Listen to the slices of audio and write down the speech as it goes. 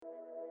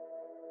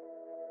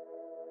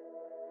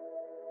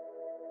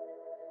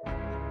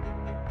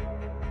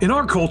In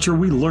our culture,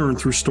 we learn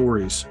through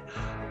stories.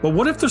 But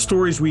what if the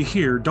stories we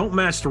hear don't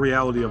match the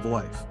reality of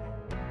life?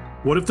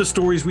 What if the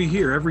stories we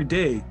hear every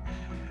day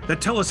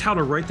that tell us how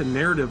to write the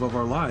narrative of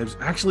our lives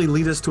actually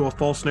lead us to a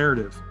false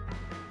narrative?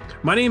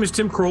 My name is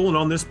Tim Kroll, and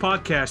on this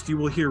podcast, you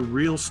will hear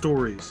real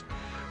stories.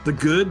 The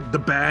good, the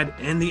bad,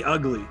 and the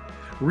ugly.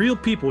 Real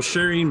people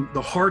sharing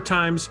the hard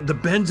times, the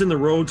bends in the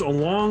roads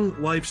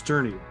along life's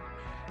journey.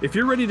 If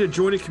you're ready to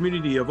join a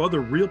community of other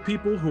real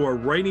people who are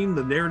writing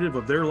the narrative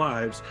of their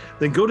lives,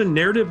 then go to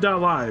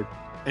narrative.live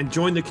and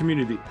join the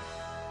community.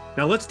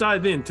 Now let's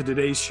dive into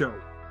today's show.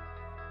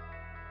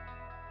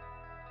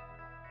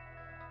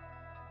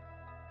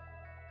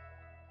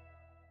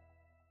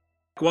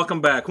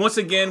 Welcome back. Once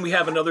again, we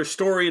have another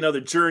story,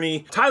 another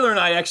journey. Tyler and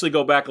I actually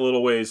go back a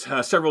little ways,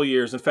 several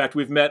years. In fact,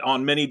 we've met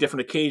on many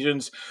different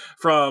occasions,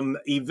 from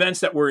events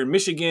that were in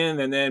Michigan,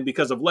 and then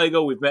because of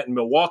Lego, we've met in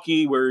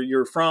Milwaukee, where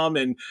you're from,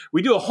 and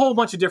we do a whole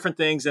bunch of different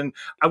things. And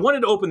I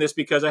wanted to open this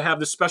because I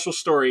have this special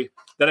story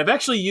that I've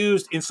actually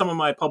used in some of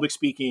my public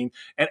speaking,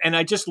 and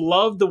I just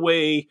love the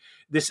way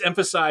this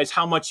emphasized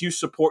how much you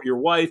support your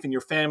wife and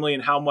your family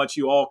and how much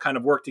you all kind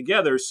of work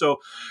together. So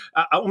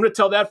I'm going to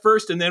tell that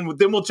first, and then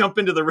we'll jump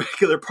into the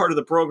regular part of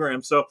the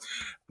program. So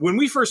when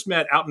we first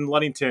met out in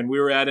Ludington, we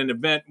were at an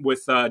event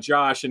with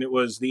Josh, and it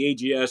was the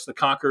AGS, the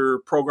Conquer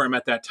program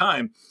at that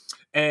time.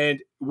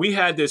 And we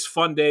had this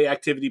fun day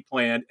activity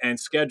planned and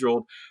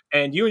scheduled,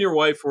 and you and your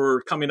wife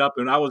were coming up,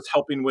 and I was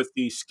helping with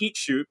the skeet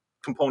shoot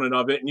component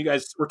of it. And you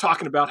guys were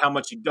talking about how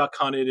much you duck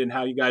hunted and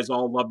how you guys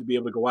all love to be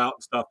able to go out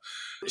and stuff.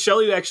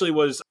 Shelly actually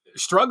was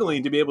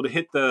struggling to be able to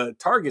hit the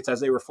targets as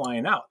they were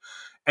flying out.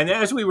 And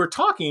as we were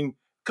talking,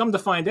 come to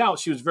find out,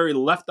 she was very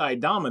left eye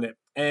dominant.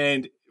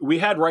 And we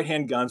had right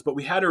hand guns, but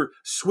we had her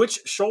switch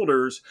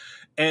shoulders.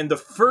 And the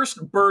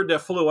first bird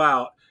that flew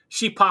out,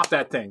 she popped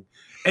that thing.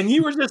 And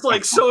you were just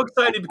like so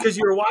excited because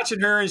you were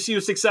watching her and she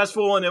was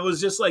successful, and it was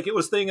just like it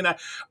was thing. And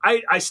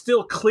I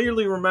still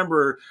clearly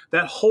remember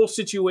that whole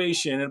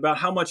situation and about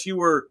how much you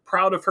were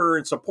proud of her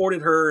and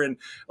supported her. And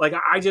like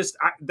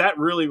that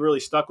really, really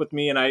stuck with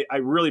me. And I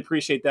really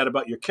appreciate that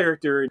about your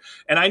character.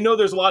 And I know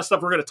there's a lot of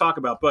stuff we're going to talk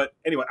about. But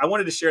anyway, I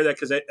wanted to share that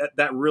because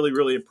that really,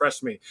 really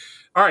impressed me.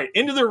 All right,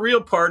 into the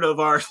real part of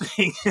our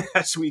thing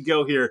as we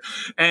go here.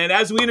 And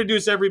as we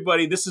introduce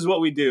everybody, this is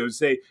what we do.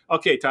 Say,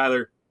 okay,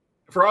 Tyler,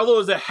 for all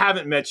those that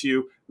haven't met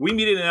you, we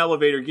meet in an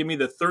elevator. Give me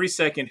the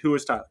 30-second, who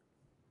is Tyler?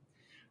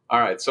 All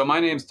right, so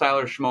my name's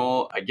Tyler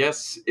Schmoll. I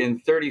guess in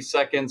 30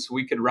 seconds,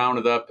 we could round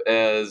it up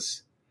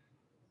as,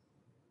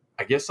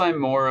 I guess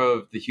I'm more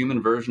of the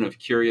human version of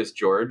Curious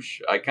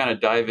George. I kind of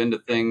dive into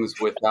things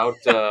without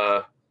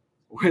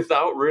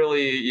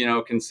really,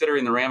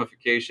 considering the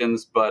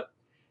ramifications, but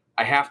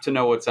I have to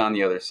know what's on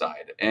the other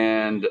side.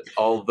 And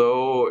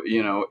although,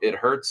 it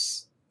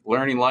hurts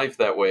learning life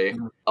that way,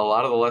 a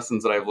lot of the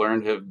lessons that I've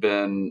learned have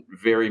been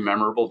very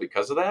memorable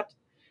because of that.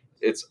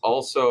 It's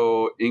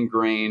also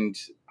ingrained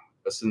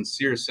a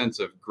sincere sense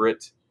of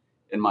grit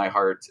in my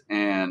heart.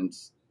 And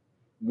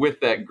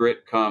with that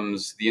grit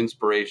comes the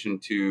inspiration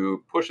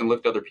to push and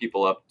lift other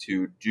people up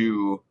to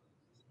do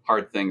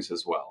hard things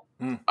as well.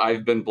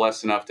 I've been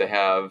blessed enough to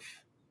have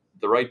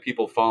the right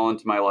people fall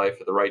into my life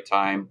at the right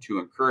time to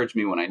encourage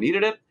me when I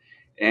needed it.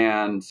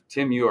 And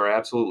Tim, you are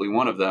absolutely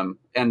one of them.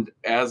 And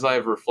as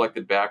I've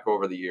reflected back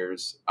over the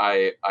years,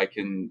 I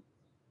can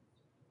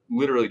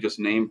literally just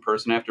name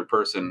person after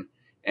person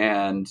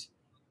and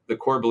the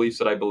core beliefs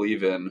that I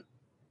believe in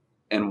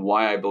and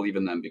why I believe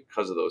in them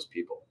because of those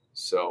people.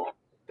 So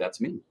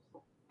that's me.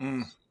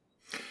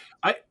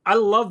 I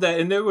love that.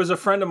 And there was a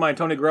friend of mine,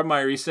 Tony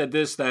Grubmeyer, he said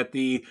this, that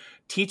the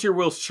teacher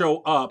will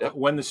show up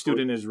when the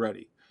student is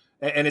ready.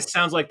 And it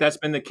sounds like that's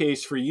been the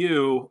case for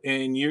you,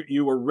 and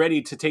you were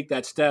ready to take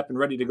that step and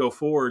ready to go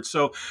forward.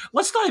 So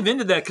let's dive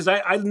into that, because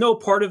I know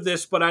part of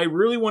this, but I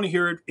really want to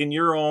hear it in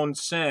your own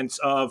sense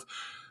of,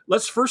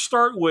 let's first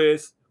start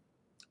with,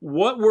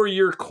 what were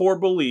your core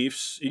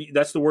beliefs?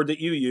 That's the word that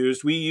you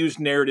used. We used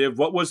narrative.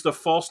 What was the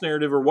false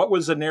narrative, or what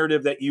was the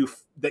narrative that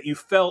you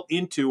fell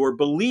into or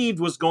believed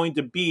was going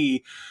to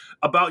be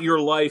about your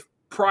life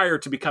prior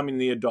to becoming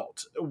the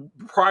adult,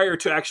 prior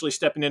to actually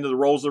stepping into the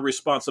roles of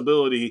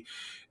responsibility?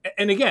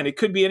 And again, it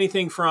could be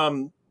anything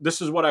from,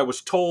 this is what I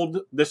was told,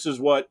 this is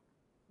what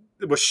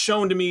was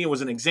shown to me, it was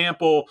an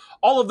example,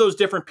 all of those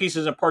different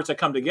pieces and parts that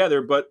come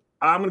together. But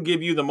I'm going to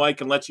give you the mic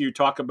and let you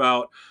talk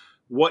about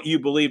what you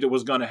believed it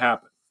was going to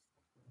happen.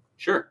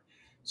 Sure.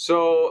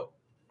 So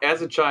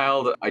as a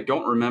child, I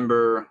don't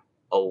remember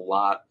a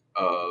lot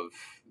of,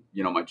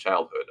 my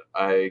childhood.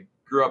 I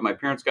grew up, my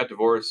parents got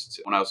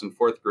divorced when I was in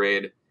fourth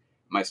grade.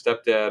 My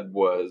stepdad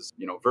was,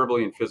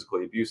 verbally and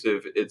physically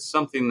abusive. It's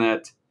something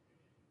that,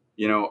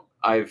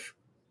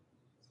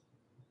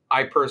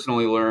 I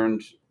personally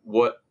learned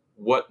what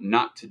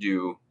not to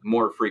do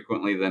more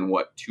frequently than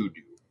what to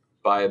do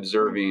by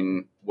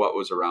observing what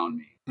was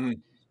around me.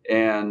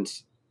 And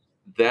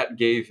that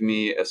gave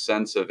me a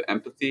sense of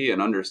empathy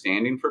and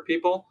understanding for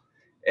people.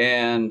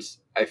 And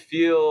I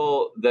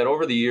feel that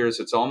over the years,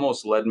 it's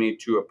almost led me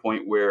to a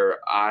point where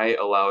I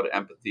allowed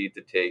empathy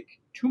to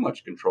take too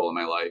much control in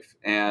my life.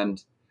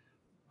 And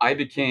I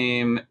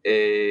became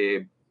I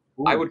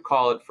Ooh. would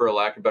call it, for a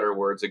lack of better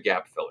words, a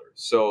gap filler.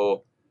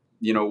 So,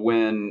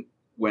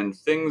 when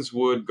things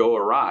would go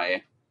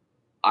awry,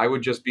 I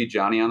would just be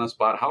Johnny on the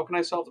spot. How can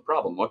I solve the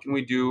problem? What can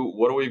we do?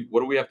 What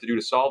do we have to do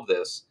to solve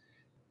this?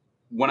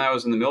 When I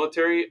was in the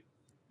military,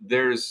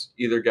 there's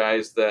either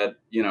guys that,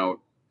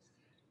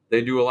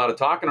 they do a lot of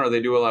talking or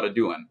they do a lot of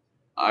doing.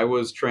 I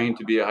was trained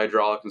to be a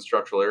hydraulic and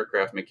structural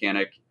aircraft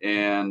mechanic,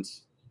 and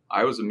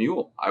I was a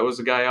mule. I was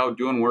a guy out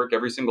doing work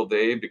every single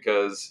day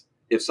because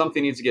if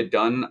something needs to get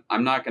done,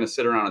 I'm not going to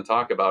sit around and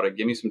talk about it.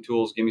 Give me some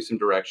tools, give me some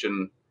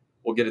direction,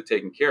 we'll get it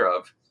taken care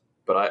of.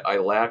 But I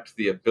lacked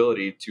the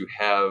ability to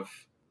have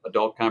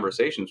adult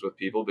conversations with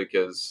people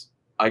because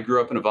I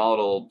grew up in a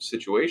volatile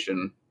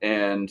situation,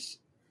 and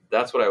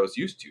that's what I was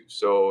used to.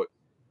 So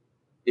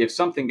if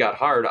something got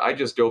hard, I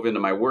just dove into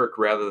my work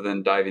rather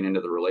than diving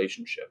into the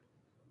relationship.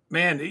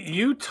 Man,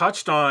 you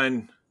touched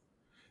on,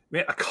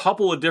 man, a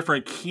couple of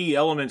different key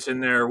elements in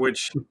there,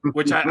 which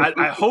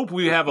I hope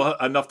we have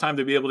enough time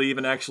to be able to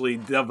even actually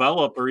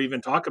develop or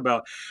even talk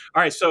about.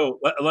 All right, so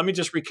let me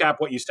just recap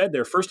what you said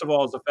there. First of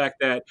all, is the fact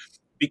that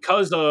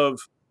because of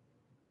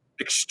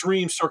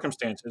extreme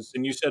circumstances,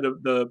 and you said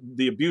of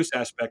the abuse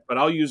aspect, but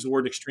I'll use the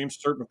word extreme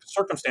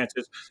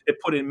circumstances, it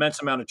put an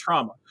immense amount of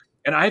trauma.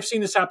 And I've seen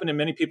this happen in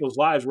many people's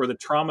lives where the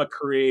trauma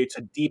creates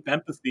a deep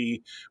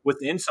empathy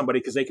within somebody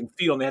because they can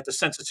feel and they have to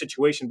sense the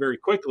situation very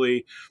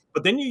quickly.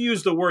 But then you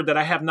use the word that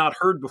I have not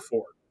heard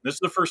before. This is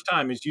the first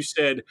time, is you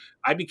said,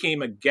 I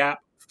became a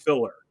gap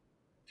filler.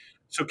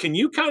 So can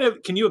you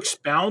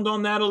expound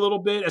on that a little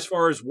bit as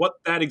far as what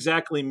that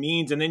exactly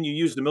means? And then you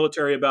use the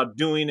military about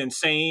doing and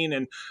saying,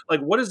 and like,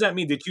 what does that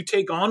mean? Did you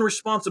take on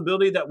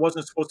responsibility that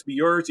wasn't supposed to be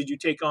yours? Did you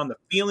take on the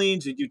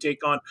feelings? Did you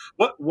take on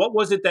what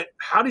was it that,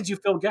 how did you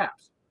fill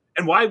gaps?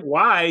 And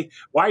why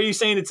are you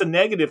saying it's a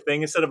negative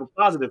thing instead of a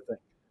positive thing?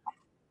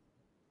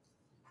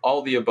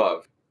 All the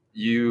above.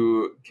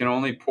 You can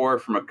only pour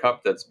from a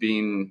cup that's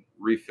being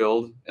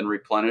refilled and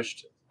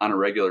replenished on a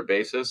regular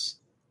basis.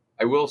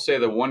 I will say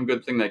that one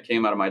good thing that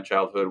came out of my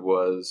childhood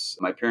was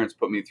my parents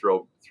put me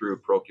through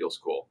parochial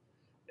school.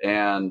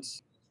 And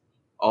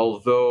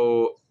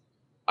although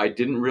I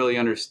didn't really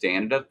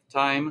understand it at the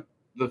time,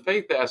 the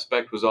faith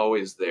aspect was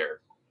always there.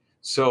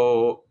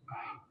 So,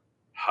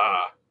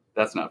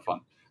 that's not fun.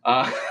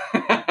 Uh,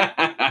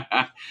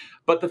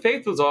 but the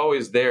faith was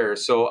always there.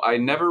 So I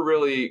never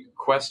really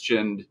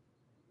questioned,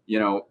 you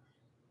know,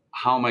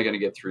 how am I going to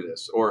get through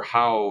this? Or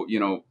how,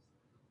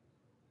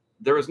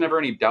 there was never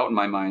any doubt in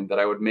my mind that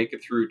I would make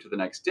it through to the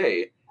next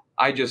day.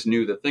 I just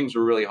knew that things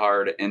were really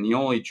hard. And the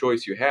only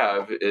choice you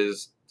have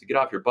is to get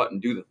off your butt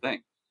and do the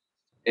thing.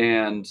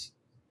 And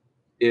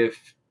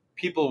if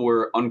people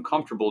were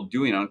uncomfortable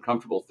doing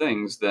uncomfortable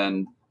things,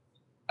 then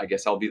I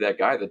guess I'll be that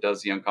guy that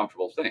does the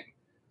uncomfortable thing.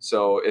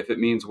 So if it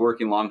means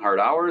working long, hard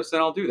hours,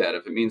 then I'll do that.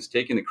 If it means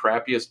taking the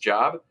crappiest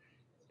job,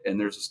 and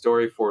there's a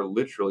story for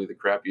literally the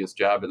crappiest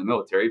job in the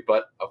military,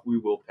 but we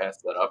will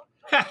pass that up.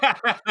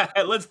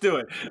 Let's do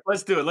it.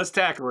 Let's do it. Let's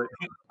tackle it.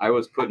 I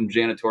was put in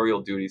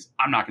janitorial duties.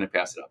 I'm not going to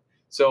pass it up.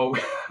 So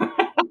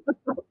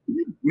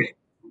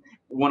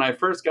when I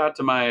first got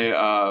to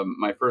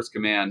my first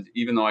command,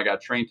 even though I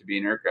got trained to be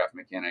an aircraft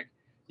mechanic,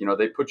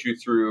 they put you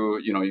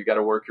through. You got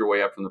to work your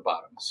way up from the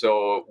bottom.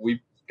 So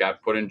we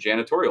got put in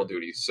janitorial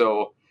duties.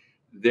 So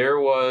there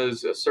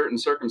was a certain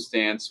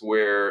circumstance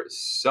where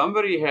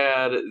somebody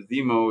had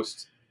the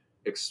most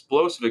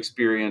explosive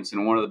experience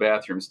in one of the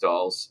bathroom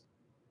stalls,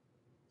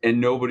 and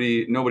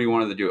nobody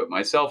wanted to do it.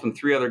 Myself and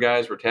three other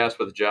guys were tasked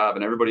with the job,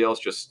 and everybody else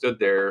just stood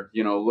there,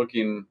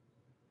 looking.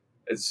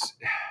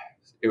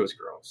 It was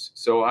gross.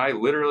 So I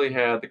literally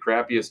had the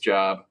crappiest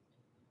job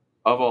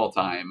of all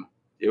time.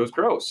 It was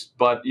gross,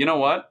 but you know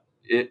what?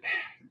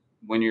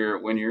 When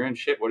you're in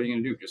shit, what are you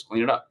gonna do? Just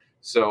clean it up.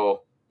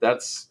 So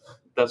that's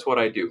what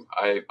I do.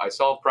 I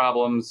solve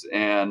problems,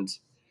 and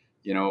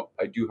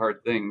I do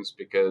hard things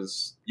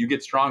because you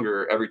get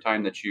stronger every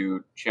time that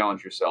you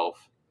challenge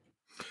yourself.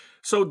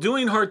 So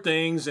doing hard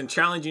things and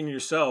challenging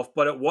yourself,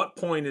 but at what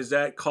point is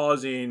that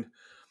causing,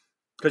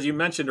 because you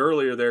mentioned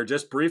earlier there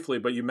just briefly,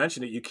 but you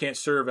mentioned it, you can't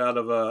serve out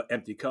of a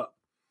empty cup.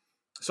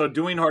 So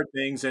doing hard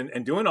things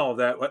and doing all of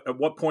that, at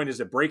what point is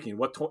it breaking?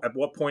 At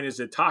what point is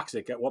it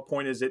toxic? At what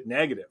point is it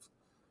negative?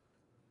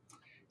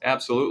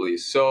 Absolutely.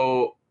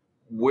 So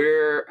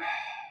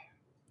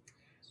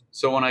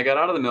when I got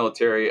out of the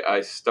military,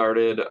 I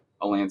started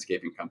a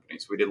landscaping company.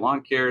 So we did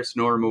lawn care,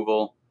 snow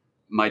removal.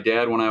 My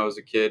dad, when I was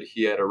a kid,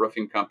 he had a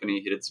roofing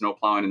company. He did snow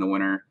plowing in the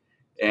winter.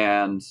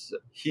 And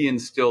he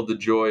instilled the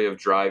joy of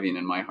driving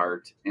in my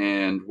heart.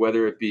 And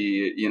whether it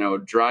be,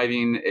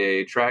 driving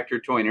a tractor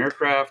towing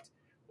aircraft,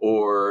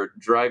 or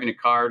driving a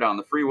car down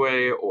the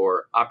freeway,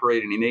 or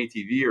operating an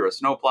ATV or a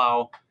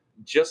snowplow,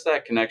 just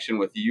that connection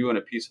with you and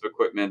a piece of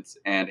equipment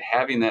and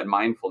having that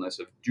mindfulness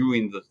of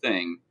doing the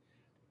thing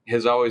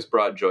has always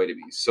brought joy to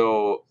me.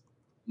 So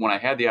when I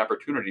had the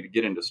opportunity to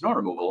get into snow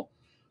removal,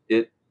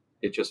 it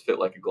just fit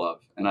like a glove,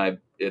 and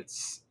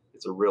it's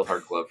a real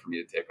hard glove for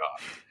me to take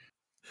off.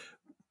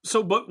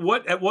 So,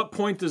 but at what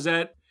point does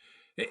that?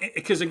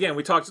 Because again,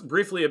 we talked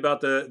briefly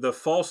about the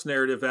false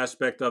narrative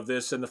aspect of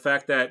this and the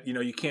fact that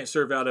you can't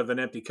serve out of an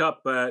empty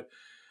cup. But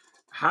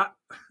how?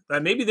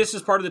 Maybe this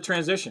is part of the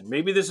transition.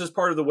 Maybe this is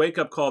part of the wake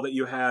up call that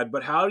you had.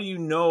 But how do you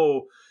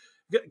know?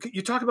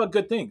 You talk about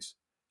good things.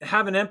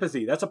 Having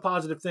empathy, that's a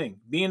positive thing.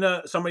 Being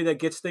somebody that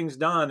gets things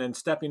done and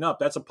stepping up,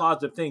 that's a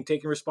positive thing.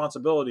 Taking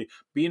responsibility,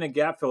 being a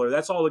gap filler,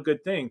 that's all a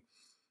good thing.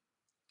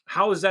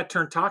 How has that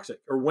turned toxic,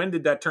 or when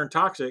did that turn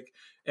toxic,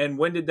 and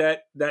when did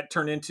that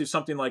turn into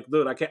something like,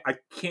 look, I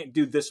can't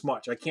do this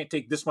much, I can't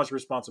take this much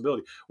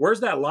responsibility?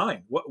 Where's that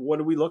line? What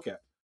do we look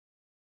at?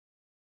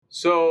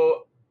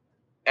 So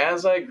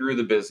as I grew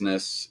the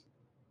business,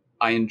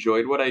 I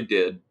enjoyed what I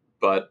did,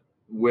 but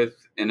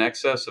with an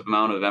excessive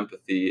amount of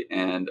empathy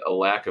and a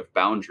lack of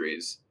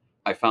boundaries,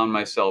 I found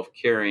myself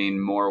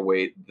carrying more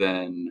weight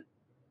than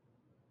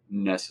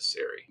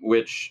necessary,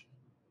 which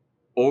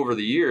over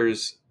the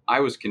years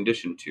I was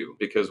conditioned to,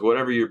 because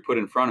whatever you put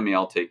in front of me,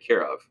 I'll take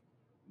care of.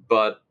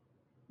 But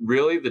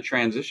really, the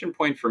transition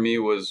point for me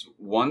was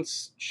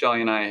once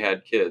Shelly and I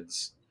had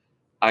kids,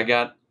 I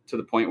got to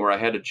the point where I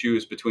had to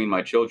choose between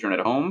my children at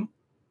home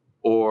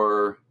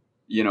or,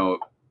 you know,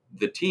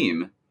 the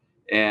team.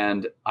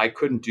 And I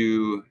couldn't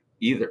do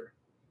either.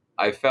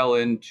 I fell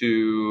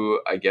into,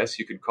 I guess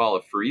you could call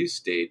a freeze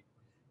state.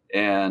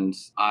 And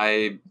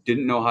I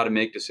didn't know how to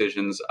make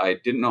decisions. I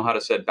didn't know how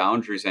to set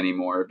boundaries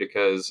anymore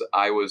because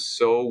I was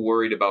so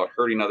worried about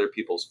hurting other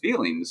people's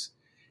feelings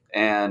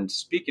and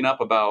speaking up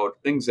about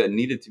things that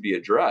needed to be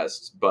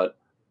addressed. But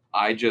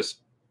I just,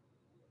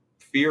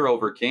 fear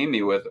overcame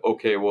me with,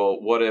 okay, well,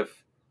 what Yeah,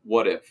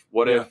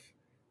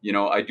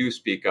 if, I do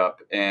speak up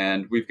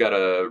and we've got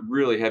a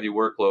really heavy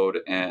workload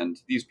and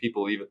these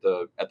people leave at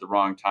the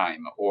wrong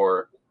time,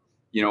 or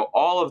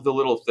all of the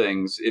little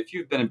things. If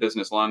you've been in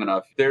business long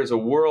enough, there's a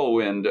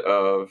whirlwind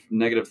of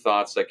negative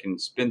thoughts that can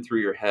spin through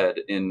your head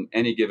in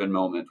any given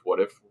moment. What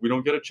if we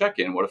don't get a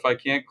check-in? What if I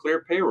can't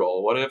clear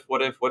payroll? What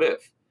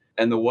if?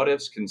 And the what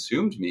ifs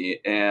consumed me.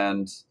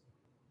 And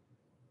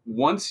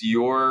once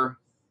your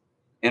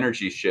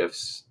energy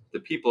shifts, the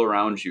people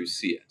around you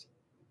see it.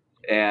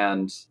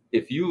 And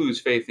if you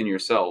lose faith in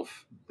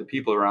yourself, the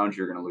people around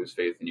you are going to lose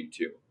faith in you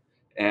too.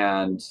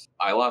 And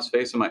I lost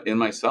faith in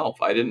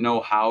myself. I didn't know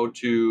how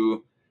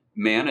to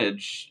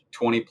manage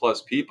 20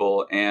 plus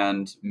people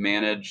and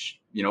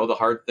manage, the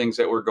hard things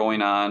that were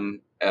going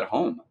on at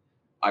home.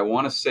 I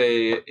want to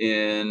say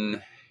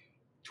in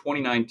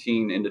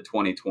 2019 into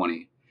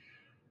 2020,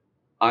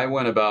 I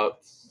went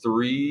about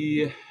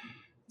three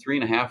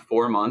and a half,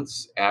 4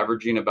 months,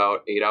 averaging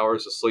about 8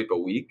 hours of sleep a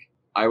week.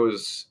 I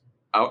was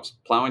out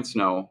plowing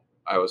snow.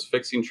 I was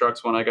fixing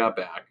trucks when I got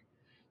back.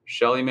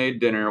 Shelly made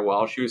dinner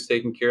while she was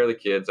taking care of the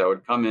kids. I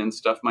would come in,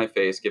 stuff my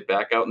face, get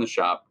back out in the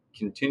shop,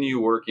 continue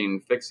working,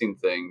 fixing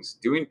things,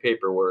 doing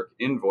paperwork,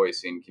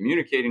 invoicing,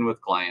 communicating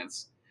with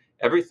clients.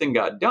 Everything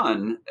got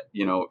done,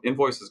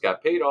 invoices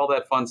got paid, all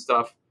that fun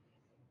stuff.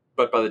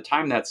 But by the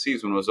time that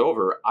season was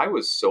over, I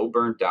was so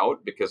burnt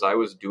out because I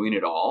was doing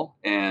it all.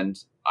 And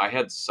I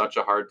had such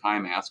a hard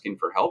time asking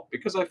for help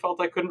because I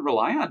felt I couldn't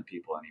rely on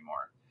people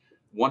anymore.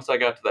 Once I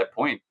got to that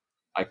point,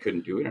 I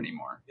couldn't do it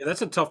anymore. yeah,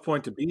 that's a tough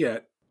point to be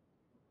at.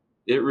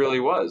 It really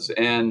was.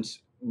 And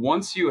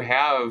once you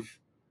have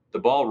the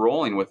ball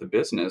rolling with a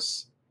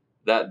business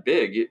that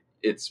big,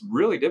 it's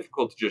really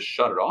difficult to just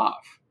shut it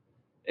off.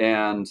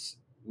 And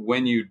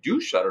when you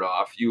do shut it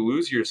off, you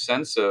lose your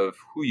sense of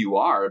who you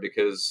are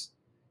because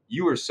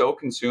you were so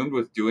consumed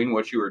with doing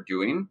what you were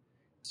doing.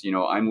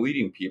 I'm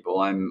leading people,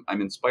 I'm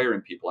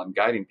inspiring people, I'm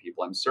guiding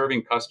people, I'm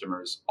serving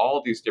customers,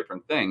 all these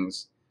different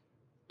things.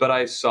 But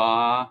I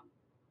saw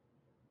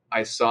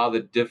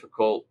the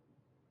difficult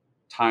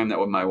time that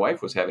my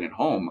wife was having at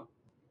home,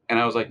 and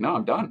I was like, no,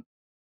 I'm done.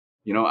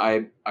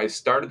 I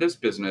started this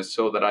business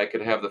so that I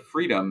could have the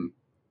freedom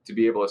to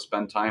be able to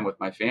spend time with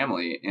my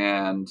family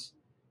and,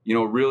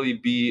 really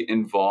be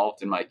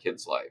involved in my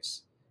kids'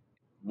 lives.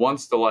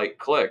 Once the light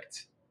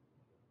clicked,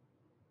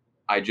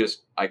 I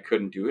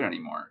couldn't do it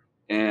anymore.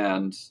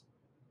 And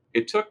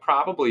it took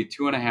probably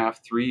 2.5,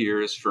 3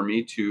 years for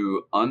me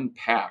to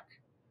unpack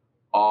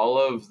all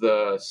of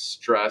the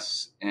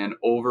stress and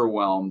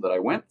overwhelm that I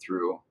went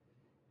through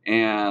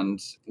and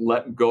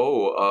let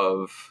go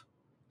of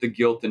the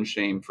guilt and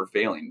shame for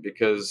failing.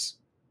 Because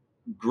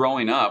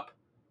growing up,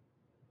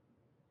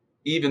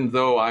 even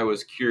though I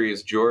was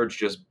curious George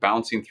just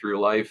bouncing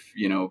through life,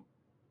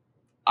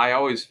 I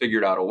always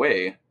figured out a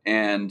way.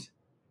 And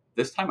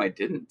this time I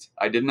didn't.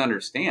 I didn't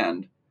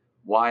understand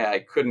why I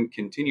couldn't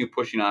continue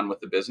pushing on with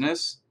the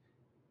business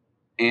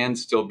and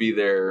still be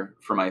there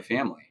for my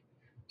family.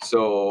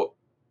 So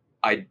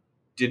I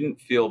didn't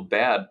feel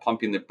bad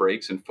pumping the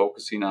brakes and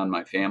focusing on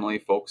my family,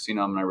 focusing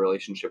on my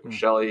relationship with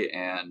Shelly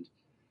and,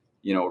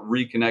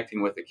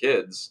 reconnecting with the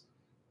kids.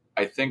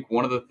 I think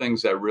one of the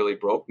things that really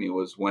broke me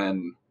was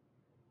when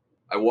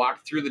I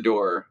walked through the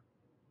door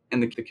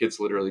and the kids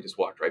literally just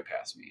walked right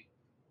past me.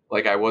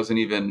 Like I wasn't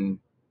even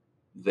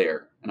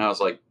there. And I was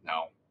like,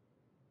 no,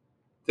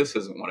 this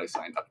isn't what I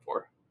signed up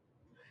for.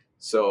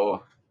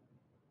 So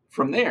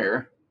from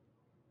there,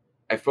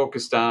 I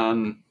focused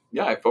on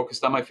yeah, I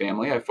focused on my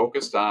family. I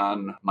focused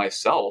on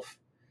myself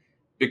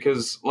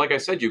because, like I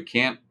said, you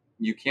can't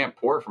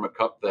pour from a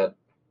cup that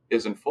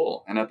isn't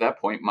full. And at that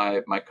point,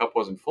 my cup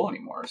wasn't full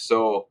anymore.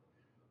 So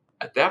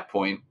at that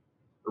point,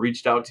 I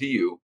reached out to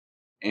you,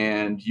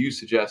 and you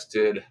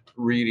suggested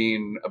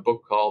reading a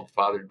book called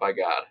Fathered by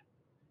God.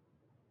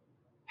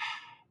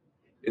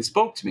 It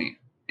spoke to me,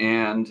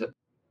 and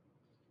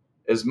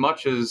as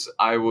much as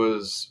I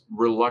was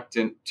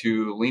reluctant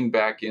to lean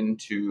back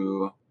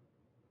into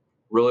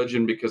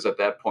religion because at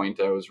that point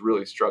I was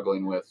really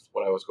struggling with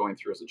what I was going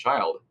through as a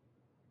child,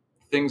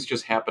 things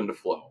just happened to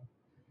flow.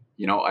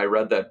 I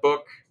read that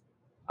book.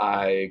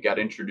 I got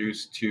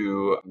introduced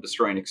to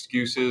Destroying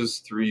Excuses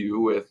through you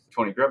with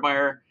Tony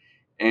Grebmeyer.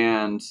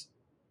 And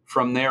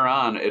from there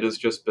on, it has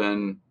just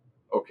been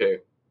okay,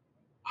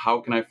 how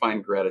can I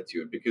find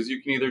gratitude? Because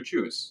you can either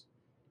choose,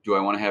 do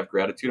I want to have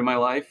gratitude in my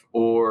life,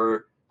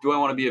 or do I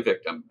want to be a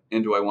victim?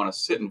 And do I want to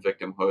sit in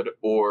victimhood,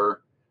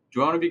 or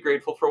do I want to be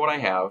grateful for what I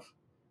have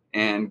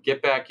and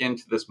get back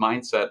into this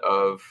mindset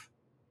of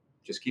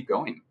just keep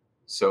going?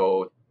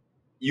 So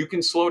you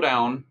can slow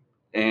down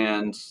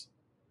and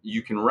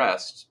you can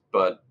rest,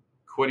 but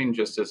quitting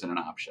just isn't an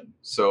option.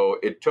 So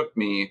it took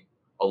me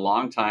a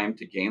long time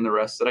to gain the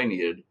rest that I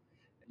needed.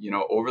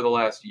 Over the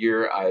last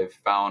year, I've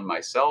found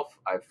myself,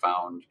 I've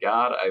found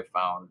God, I've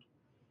found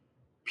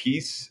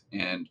peace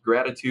and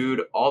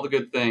gratitude, all the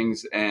good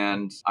things,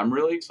 and I'm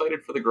really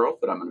excited for the growth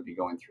that I'm going to be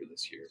going through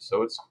this year.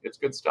 So it's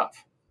good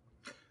stuff.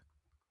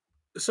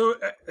 So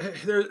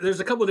there's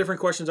a couple of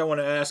different questions I want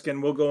to ask,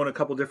 and we'll go in a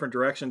couple different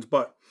directions.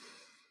 But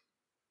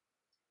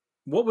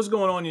what was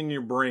going on in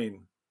your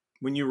brain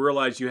when you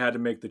realized you had to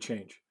make the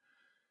change?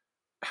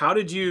 How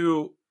did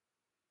you?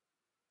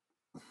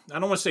 I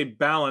don't want to say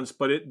balance,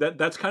 but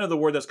that's kind of the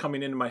word that's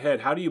coming into my head.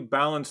 How do you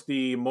balance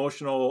the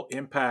emotional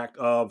impact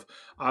of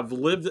I've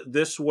lived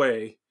this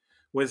way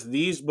with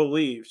these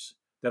beliefs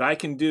that I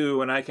can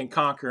do and I can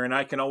conquer and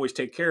I can always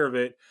take care of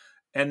it,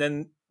 and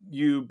then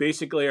you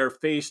basically are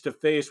face to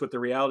face with the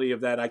reality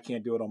of that I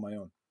can't do it on my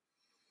own.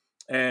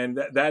 And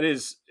that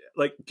is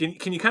like,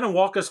 can you kind of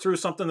walk us through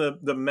something,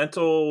 the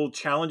mental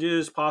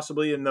challenges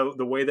possibly, and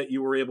the way that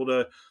you were able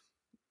to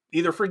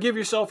either forgive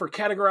yourself or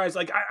categorize?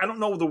 Like, I don't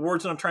know the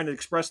words that I'm trying to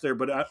express there,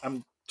 but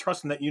I'm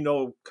trusting that you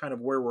know kind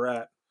of where we're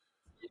at.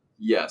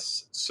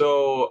 Yes.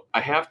 So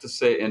I have to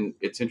say, and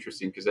it's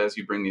interesting because as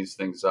you bring these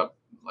things up,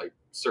 like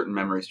certain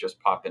memories just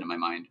pop into my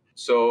mind.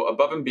 So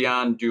above and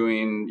beyond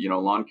doing,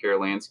 lawn care,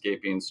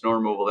 landscaping, snow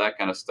removal, that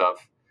kind of stuff,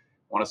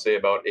 I want to say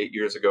about 8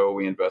 years ago,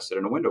 we invested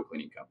in a window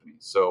cleaning company.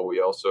 So we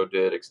also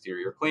did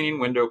exterior cleaning,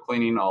 window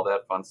cleaning, all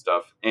that fun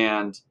stuff.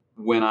 And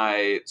when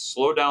I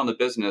slowed down the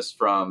business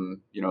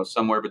from,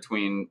 somewhere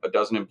between a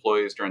dozen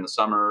employees during the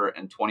summer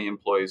and 20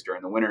 employees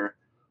during the winter,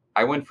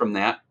 I went from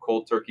that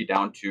cold turkey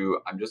down to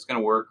I'm just going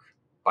to work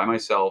by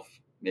myself,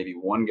 maybe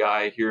one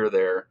guy here or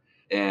there,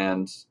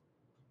 and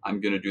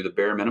I'm going to do the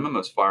bare minimum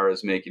as far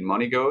as making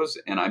money goes,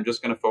 and I'm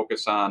just going to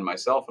focus on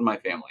myself and my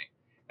family.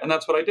 And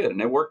that's what I did.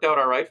 And it worked out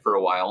all right for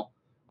a while,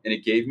 and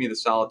it gave me the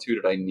solitude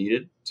that I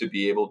needed to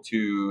be able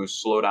to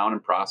slow down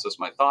and process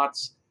my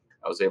thoughts.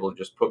 I was able to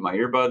just put my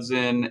earbuds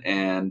in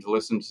and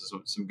listen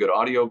to some good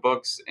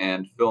audiobooks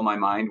and fill my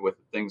mind with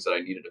the things that I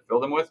needed to fill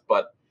them with.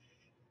 But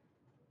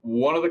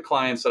one of the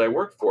clients that I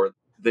worked for,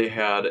 they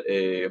had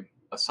a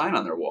sign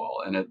on their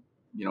wall, and it,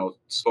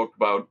 spoke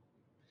about,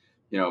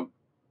 you know,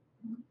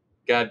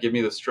 God give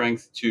me the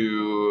strength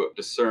to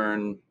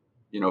discern,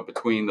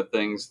 between the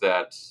things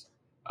that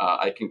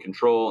I can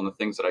control and the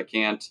things that I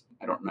can't.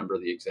 I don't remember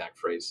the exact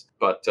phrase,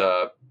 but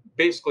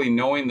basically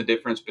knowing the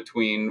difference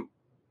between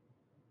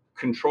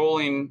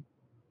controlling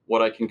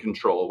what I can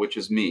control, which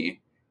is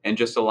me, and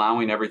just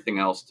allowing everything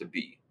else to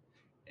be.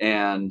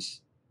 And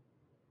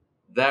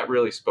that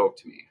really spoke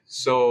to me.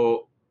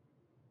 So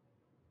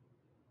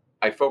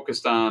I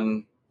focused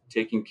on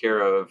taking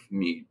care of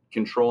me,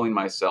 controlling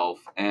myself,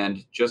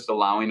 and just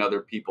allowing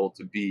other people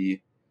to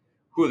be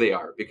who they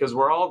are, because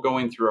we're all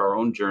going through our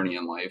own journey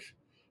in life.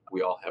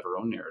 We all have our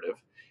own narrative,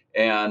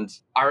 and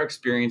our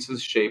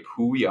experiences shape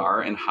who we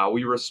are and how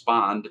we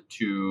respond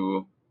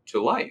to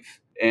life.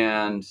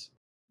 And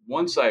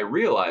once I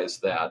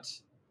realized that,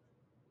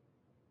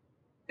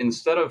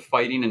 instead of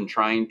fighting and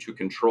trying to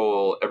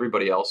control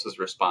everybody else's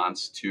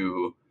response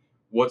to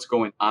what's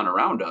going on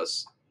around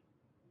us,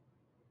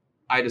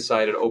 I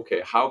decided,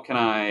 okay, how can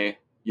I,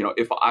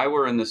 if I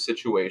were in this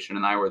situation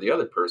and I were the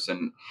other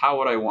person, how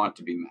would I want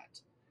to be met?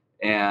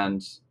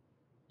 And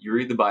you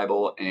read the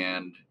Bible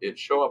and it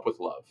show up with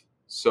love.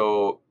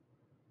 So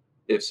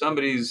if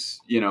somebody's,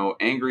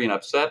 angry and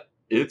upset,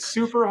 it's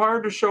super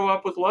hard to show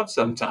up with love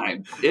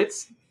sometimes.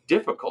 It's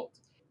difficult.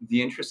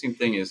 The interesting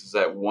thing is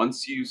that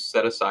once you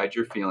set aside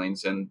your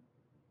feelings and,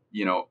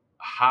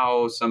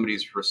 how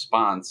somebody's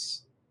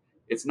response,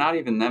 it's not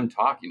even them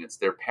talking, it's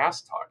their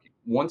past talking.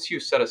 Once you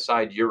set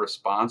aside your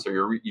response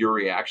or your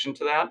reaction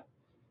to that,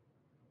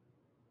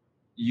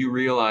 you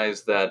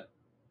realize that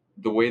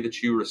the way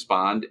that you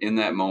respond in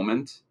that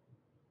moment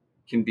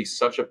can be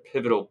such a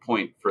pivotal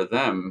point for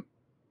them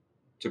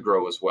to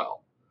grow as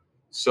well.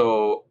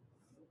 So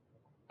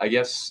I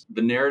guess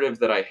the narrative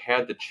that I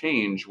had to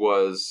change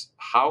was,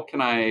 how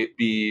can I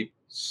be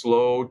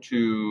slow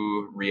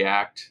to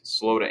react,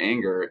 slow to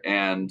anger,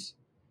 and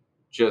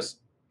just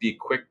be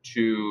quick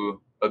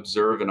to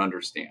observe and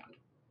understand?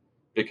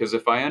 Because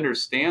if I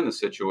understand the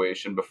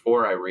situation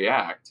before I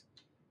react,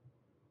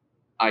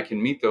 I can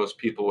meet those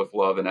people with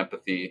love and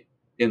empathy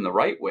in the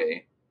right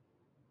way,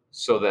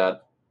 so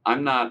that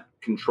I'm not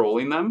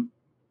controlling them,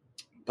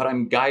 but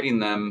I'm guiding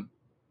them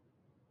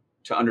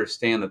to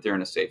understand that they're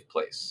in a safe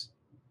place.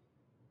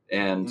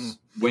 And Mm.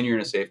 when you're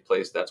in a safe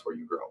place, that's where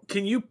you grow.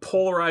 Can you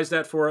polarize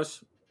that for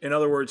us? In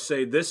other words,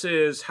 say this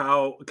is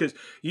how, because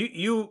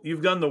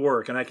you've done the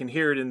work, and I can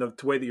hear it in the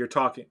way that you're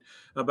talking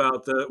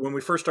about the when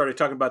we first started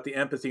talking about the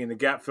empathy and the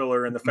gap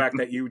filler and the fact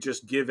that you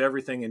just give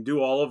everything and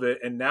do all of it,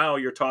 and now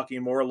you're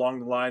talking more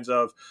along the lines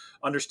of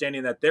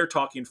understanding that they're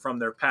talking from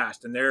their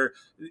past and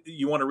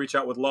you want to reach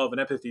out with love and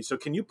empathy. So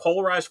can you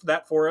polarize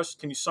that for us?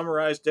 Can you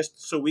summarize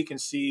just so we can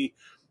see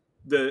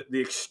the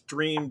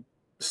extreme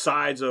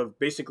sides of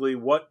basically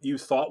what you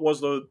thought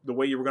was the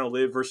way you were going to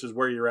live versus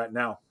where you're at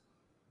now?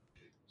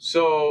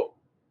 So,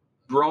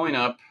 growing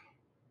up,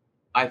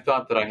 I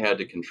thought that I had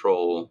to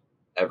control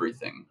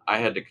everything. I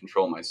had to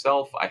control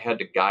myself. I had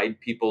to guide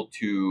people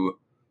to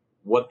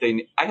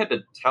I had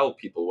to tell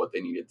people what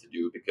they needed to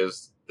do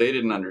because they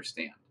didn't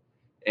understand.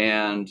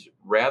 And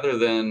rather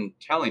than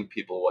telling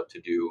people what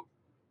to do,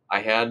 I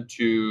had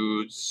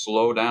to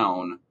slow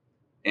down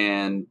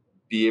and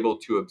be able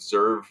to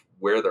observe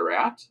where they're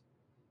at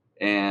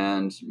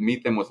and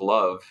meet them with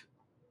love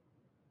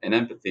and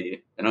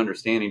empathy and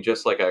understanding,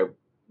 just like I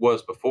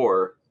was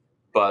before.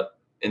 But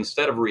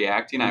instead of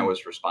reacting, I Mm,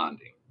 was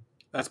responding.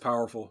 that's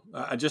powerful.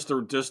 Just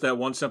that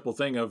one simple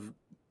thing of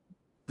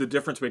the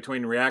difference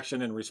between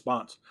reaction and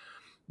response,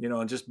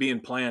 and just being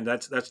planned.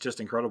 That's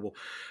just incredible.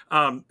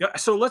 Yeah,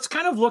 so let's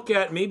kind of look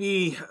at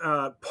maybe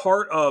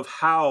part of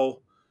how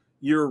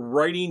you're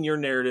writing your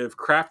narrative,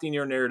 crafting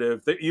your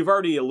narrative. That you've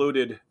already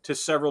alluded to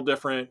several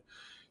different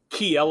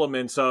key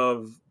elements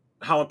of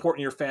how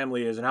important your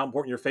family is and how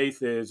important your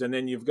faith is. And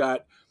then you've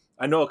got,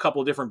 I know a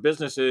couple of different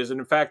businesses. And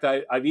in fact,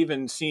 I've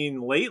even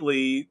seen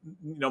lately,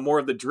 more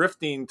of the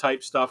drifting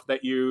type stuff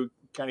that you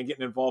kind of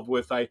getting involved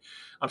with. I'm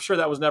sure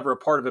that was never a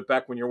part of it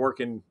back when you're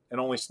working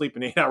and only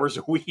sleeping 8 hours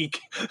a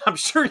week. I'm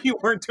sure you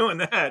weren't doing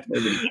that.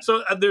 Maybe.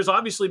 So there's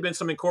obviously been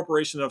some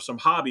incorporation of some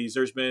hobbies.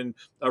 There's been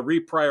a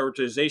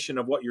reprioritization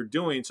of what you're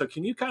doing. So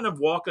can you kind of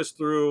walk us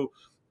through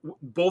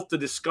both the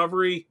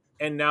discovery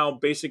and now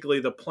basically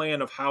the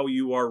plan of how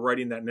you are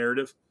writing that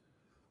narrative?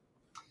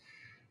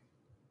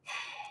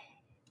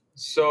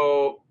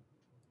 So,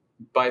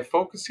 by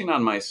focusing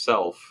on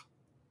myself,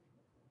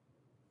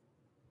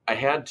 I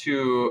had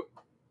to.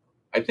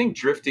 I think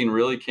drifting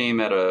really came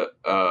at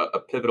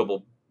a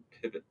pivotal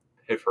pivot.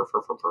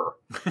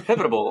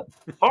 Pivotal.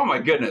 Oh my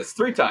goodness,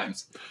 3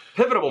 times.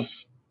 Pivotal.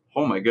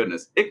 Oh my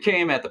goodness. It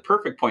came at the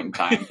perfect point in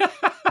time.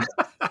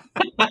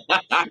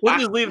 We'll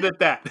just leave it at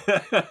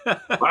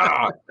that.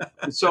 Ah.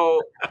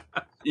 So,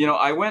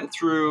 I went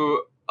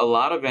through a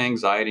lot of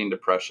anxiety and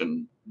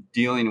depression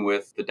dealing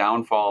with the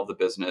downfall of the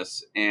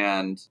business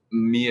and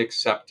me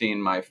accepting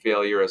my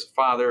failure as a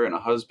father and a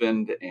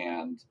husband.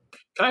 And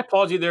Can I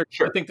pause you there? I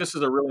sure, think this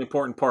is a really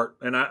important part,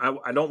 and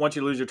I don't want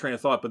you to lose your train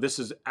of thought, but this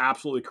is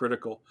absolutely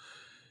critical.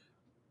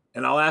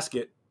 And I'll ask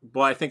it,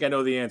 but I think I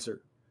know the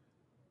answer.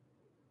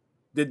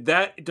 Did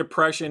that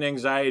depression,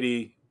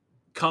 anxiety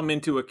come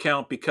into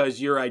account because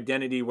your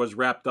identity was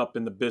wrapped up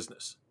in the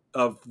business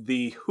of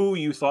the who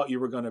you thought you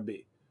were going to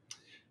be?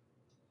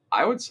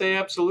 I would say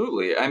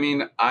absolutely. I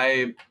mean,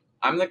 I'm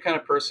the kind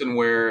of person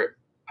where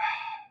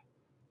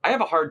I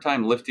have a hard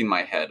time lifting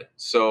my head.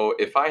 So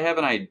if I have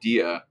an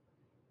idea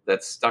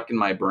that's stuck in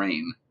my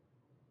brain,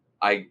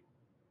 I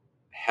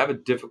have a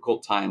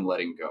difficult time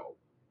letting go.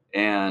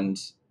 And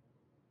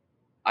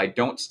I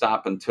don't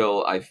stop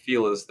until I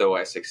feel as though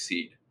I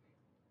succeed.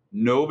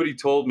 Nobody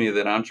told me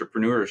that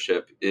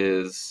entrepreneurship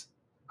is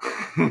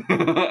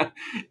it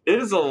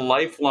is a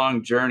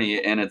lifelong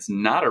journey, and it's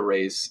not a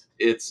race,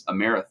 it's a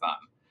marathon.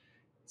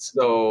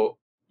 So,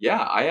 yeah,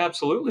 I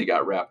absolutely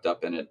got wrapped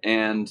up in it.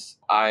 And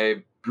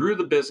I grew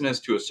the business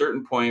to a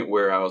certain point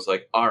where I was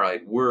like, all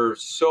right, we're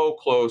so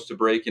close to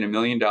breaking $1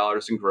 million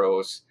in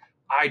gross.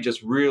 I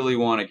just really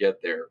want to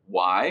get there.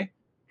 Why?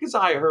 Because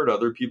I heard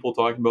other people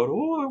talking about,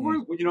 oh,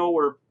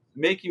 we're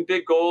making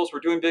big goals, we're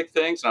doing big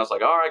things. And I was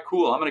like, all right,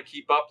 cool. I'm going to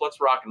keep up. Let's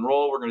rock and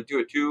roll. We're going to do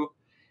it too.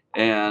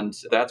 And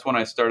that's when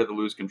I started to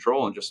lose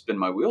control and just spin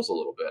my wheels a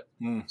little bit.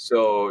 Mm.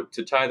 So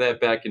to tie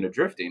that back into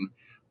drifting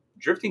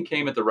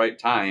came at the right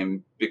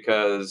time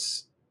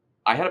because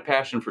I had a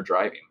passion for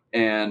driving,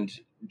 and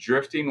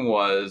drifting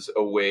was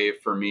a way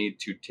for me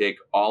to take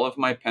all of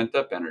my pent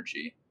up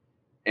energy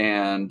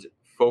and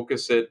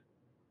focus it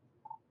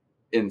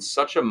in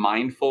such a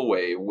mindful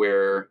way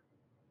where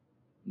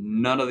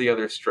none of the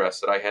other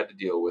stress that I had to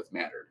deal with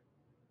mattered.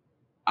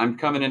 I'm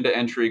coming into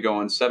entry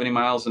going 70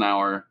 miles an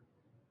hour.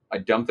 I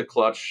dump the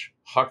clutch,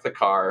 huck the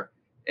car,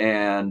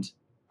 and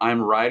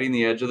I'm riding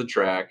the edge of the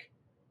track.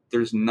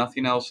 There's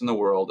nothing else in the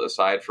world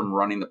aside from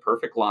running the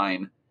perfect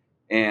line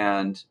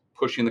and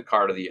pushing the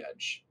car to the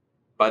edge.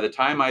 By the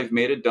time I've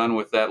made it done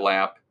with that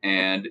lap,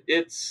 and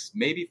it's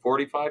maybe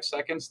 45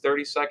 seconds,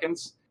 30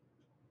 seconds,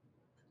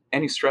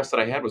 any stress that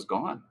I had was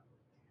gone.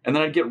 And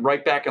then I'd get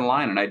right back in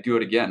line and I'd do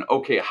it again.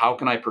 Okay, how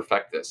can I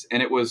perfect this?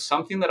 And it was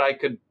something that I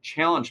could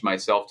challenge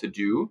myself to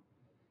do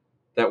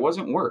that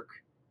wasn't work.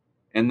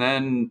 And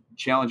then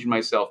challenging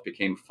myself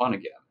became fun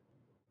again.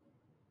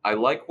 I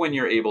like when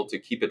you're able to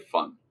keep it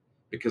fun,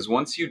 because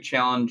once you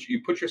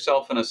put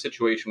yourself in a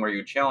situation where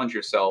you challenge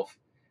yourself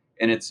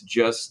and it's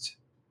just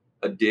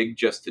a dig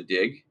just to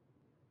dig,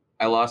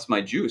 I lost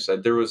my juice.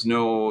 There was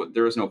no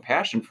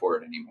passion for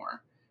it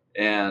anymore.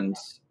 And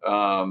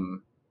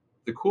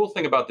the cool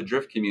thing about the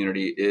drift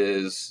community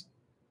is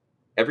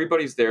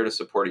everybody's there to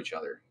support each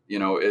other.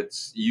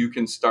 You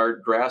can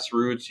start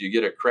grassroots, you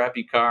get a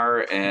crappy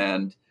car,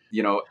 and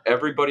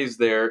everybody's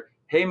there.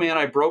 Hey man,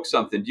 I broke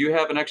something. Do you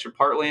have an extra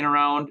part laying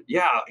around?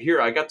 Yeah, here,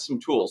 I got some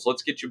tools.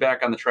 Let's get you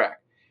back on the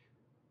track.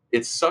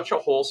 It's such a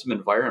wholesome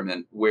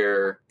environment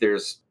where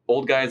there's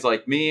old guys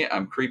like me.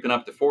 I'm creeping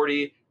up to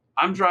 40.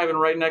 I'm driving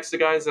right next to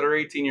guys that are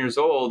 18 years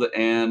old.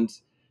 And,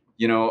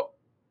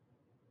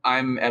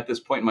 I'm at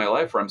this point in my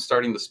life where I'm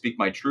starting to speak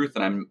my truth,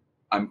 and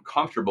I'm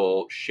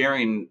comfortable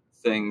sharing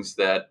things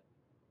that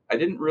I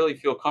didn't really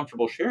feel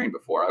comfortable sharing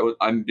before.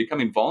 I'm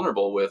becoming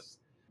vulnerable with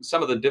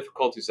some of the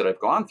difficulties that I've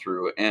gone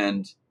through,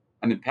 and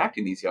I'm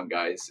impacting these young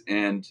guys.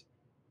 And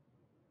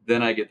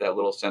then I get that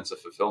little sense of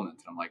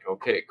fulfillment. I'm like,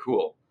 okay,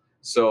 cool.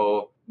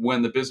 So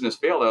when the business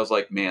failed, I was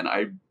like, man,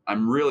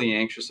 I'm really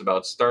anxious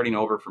about starting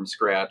over from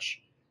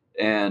scratch.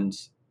 And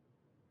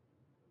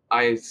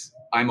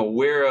I'm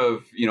aware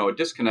of, a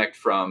disconnect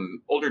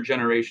from older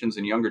generations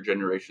and younger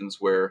generations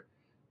where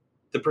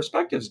the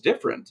perspective's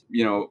different.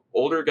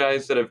 Older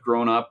guys that have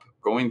grown up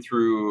going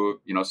through,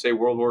 say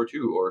World War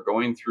II, or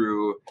going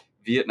through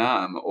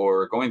Vietnam,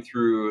 or going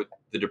through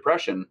the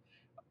Depression,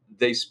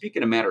 they speak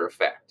in a matter of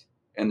fact,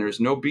 and there's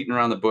no beating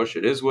around the bush.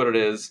 It is what it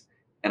is.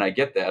 And I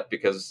get that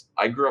because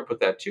I grew up with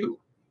that too.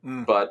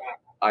 But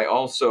I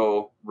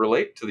also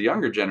relate to the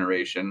younger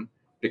generation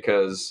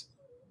because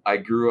I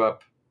grew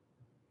up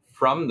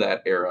from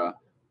that era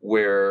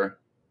where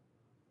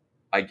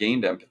I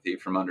gained empathy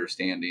from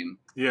understanding.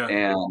 Yeah.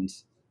 And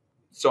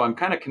so I'm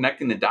kind of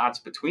connecting the dots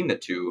between the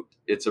two.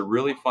 It's a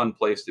really fun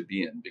place to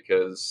be in,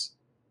 because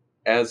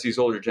as these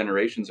older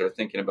generations are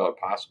thinking about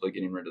possibly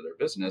getting rid of their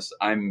business,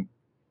 I'm,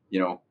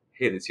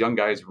 hey, this young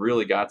guy's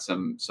really got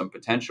some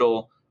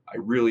potential. I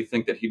really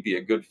think that he'd be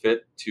a good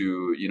fit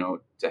to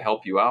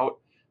help you out.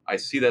 I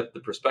see that the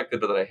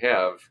perspective that I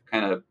have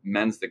kind of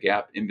mends the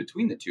gap in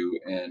between the two,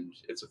 and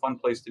it's a fun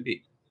place to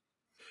be.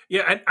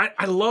 Yeah,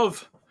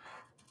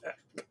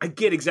 I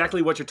get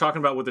exactly what you're talking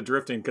about with the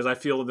drifting, because I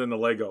feel it in the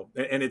Lego,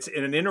 and it's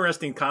an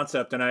interesting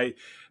concept. And I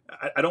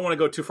don't want to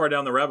go too far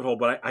down the rabbit hole,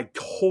 but I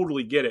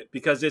totally get it,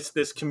 because it's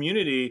this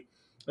community.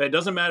 It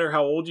doesn't matter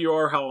how old you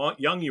are, how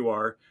young you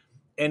are,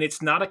 and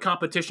it's not a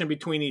competition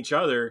between each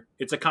other.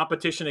 It's a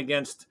competition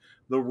against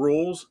the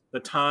rules, the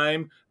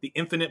time, the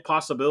infinite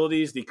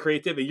possibilities, the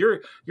creativity.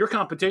 Your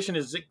competition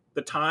is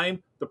the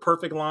time, the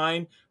perfect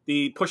line,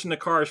 the pushing the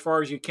car as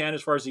far as you can,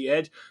 as far as the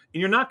edge,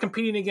 and you're not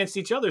competing against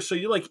each other. So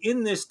you're like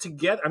in this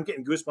together. I'm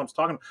getting goosebumps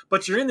talking,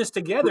 but you're in this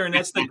together, and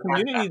that's the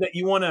community that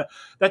you want to.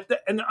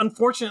 And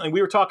unfortunately,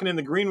 we were talking in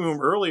the green room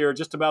earlier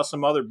just about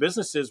some other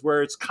businesses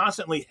where it's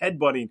constantly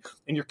headbutting,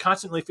 and you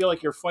constantly feel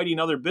like you're fighting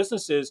other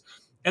businesses.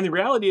 And the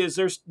reality is,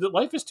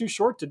 life is too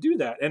short to do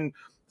that. And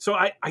so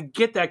I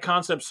get that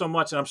concept so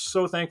much, and I'm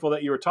so thankful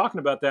that you were talking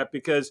about that,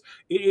 because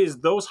it is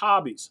those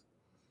hobbies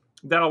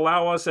that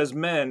allow us as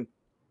men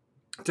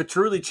to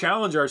truly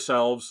challenge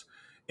ourselves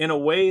in a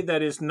way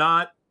that is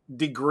not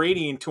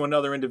degrading to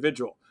another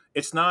individual.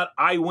 It's not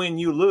I win,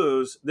 you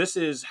lose. This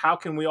is how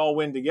can we all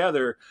win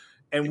together,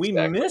 and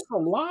Exactly. we miss a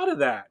lot of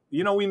that.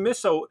 We miss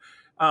so.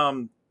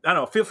 I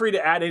don't know. Feel free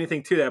to add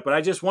anything to that,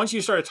 but once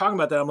you started talking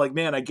about that, I'm like,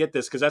 man, I get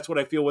this, because that's what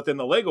I feel within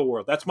the Lego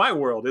world. That's my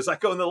world. Is I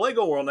go in the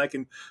Lego world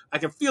and I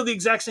can feel the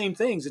exact same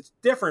things. It's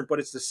different, but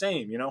it's the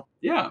same.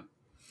 Yeah.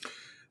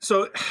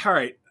 So, all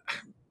right,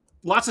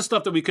 lots of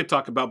stuff that we could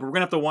talk about, but we're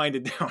gonna have to wind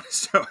it down.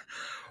 So,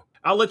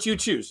 I'll let you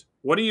choose.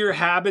 What are your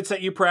habits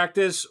that you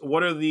practice?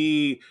 What are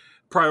the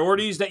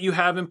priorities that you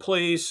have in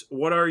place?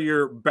 What are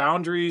your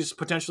boundaries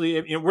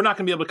potentially? We're not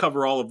going to be able to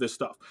cover all of this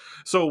stuff.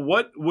 So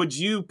what would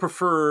you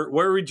prefer?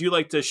 Where would you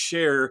like to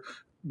share?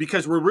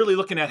 Because we're really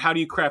looking at how do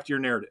you craft your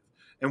narrative,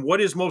 and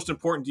what is most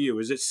important to you?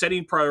 Is it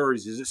setting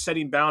priorities? Is it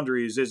setting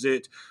boundaries? Is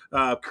it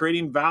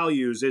creating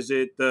values? Is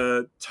it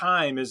the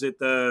time? Is it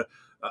the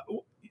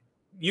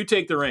you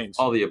take the reins?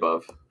 All the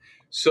above.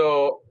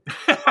 So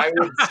I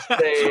would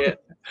say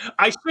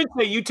I should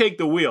say you take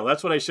the wheel.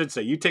 That's what I should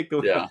say. You take the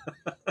wheel.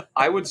 Yeah.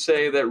 I would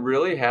say that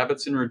really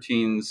habits and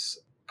routines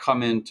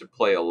come into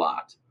play a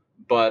lot.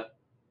 But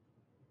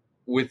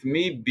with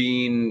me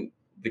being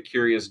the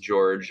curious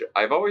George,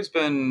 I've always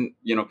been,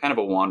 kind of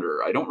a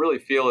wanderer. I don't really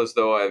feel as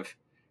though I've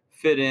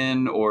fit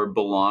in or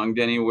belonged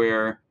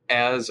anywhere.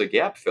 As a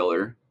gap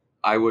filler,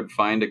 I would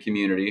find a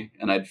community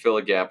and I'd fill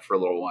a gap for a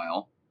little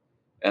while.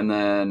 And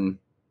then,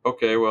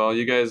 okay, well,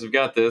 you guys have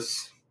got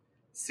this.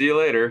 see you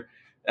later,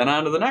 and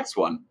on to the next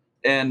one.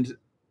 And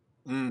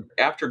Mm.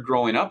 after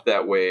growing up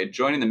that way,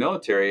 joining the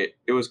military,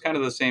 it was kind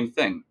of the same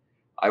thing.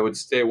 I would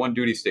stay at one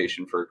duty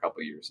station for a couple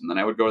of years, and then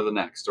I would go to the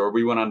next. Or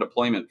we went on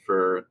deployment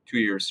for 2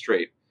 years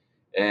straight,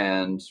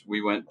 and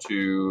we went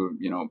to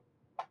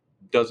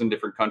dozen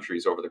different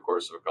countries over the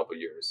course of a couple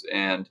of years.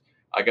 And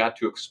I got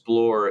to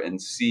explore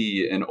and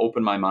see and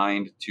open my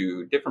mind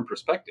to different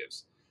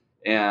perspectives.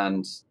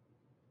 And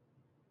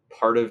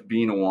part of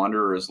being a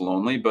wanderer is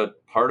lonely,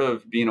 but part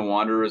of being a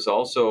wanderer is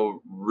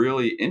also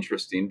really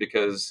interesting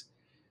because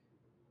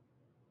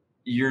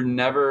you're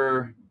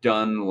never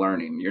done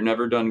learning, you're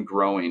never done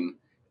growing,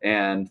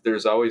 and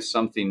there's always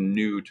something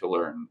new to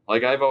learn.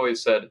 Like I've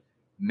always said,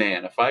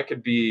 man, if I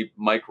could be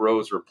Mike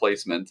Rowe's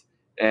replacement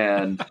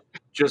and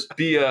just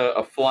be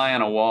a fly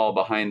on a wall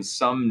behind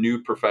some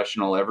new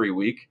professional every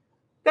week,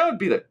 that would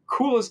be the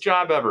coolest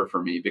job ever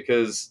for me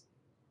because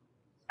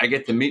I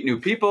get to meet new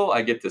people,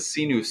 I get to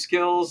see new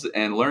skills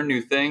and learn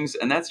new things.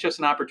 And that's just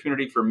an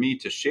opportunity for me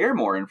to share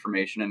more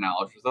information and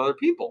knowledge with other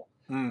people.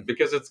 Mm.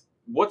 Because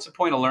what's the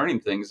point of learning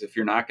things if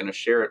you're not going to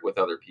share it with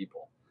other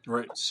people?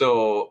 Right.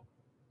 So,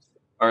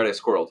 all right, I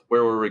squirreled.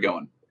 Where were we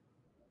going?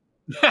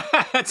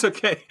 That's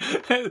okay.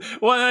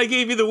 Well, I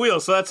gave you the wheel,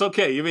 so that's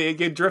okay. You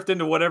can drift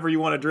into whatever you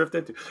want to drift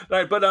into. All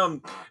right,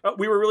 but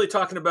we were really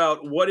talking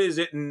about what is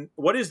it and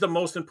what is the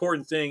most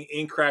important thing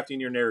in crafting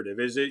your narrative?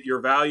 Is it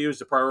your values,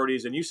 the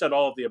priorities? And you said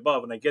all of the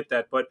above, and I get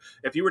that. But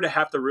if you were to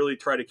have to really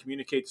try to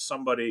communicate to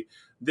somebody,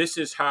 this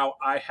is how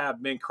I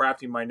have been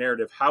crafting my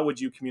narrative, how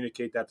would you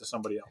communicate that to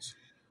somebody else?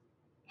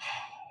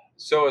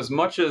 So, as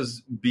much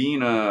as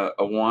being a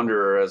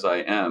wanderer as I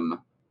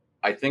am,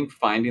 I think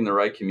finding the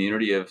right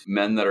community of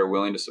men that are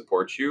willing to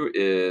support you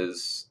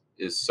is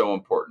so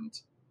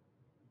important.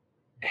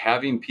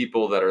 Having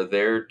people that are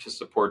there to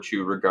support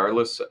you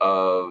regardless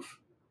of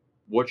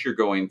what you're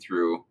going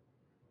through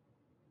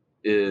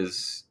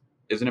is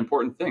an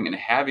important thing, and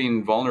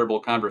having vulnerable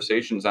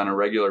conversations on a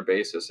regular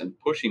basis and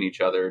pushing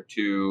each other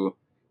to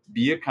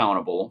be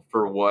accountable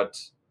for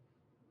what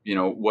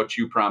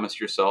you promised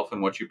yourself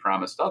and what you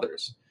promised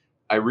others.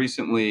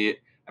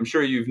 I'm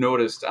sure you've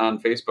noticed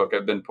on Facebook,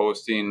 I've been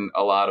posting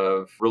a lot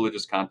of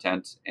religious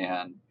content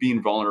and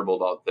being vulnerable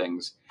about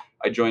things.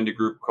 I joined a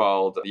group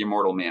called The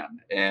Immortal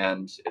Man,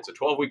 and it's a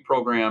 12-week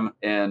program.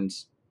 And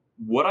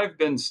what I've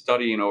been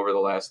studying over the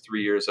last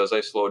 3 years as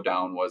I slowed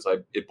down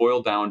it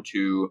boiled down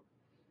to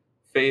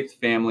faith,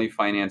 family,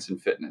 finance,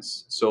 and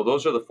fitness. So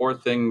those are the four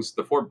things,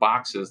 the four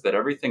boxes that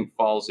everything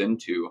falls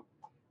into.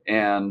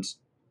 And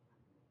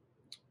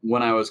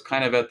when I was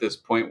kind of at this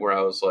point where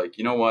I was like,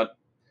 you know what,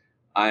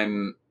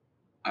 I'm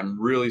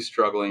really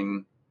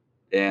struggling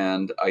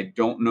and I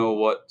don't know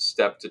what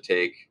step to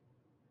take.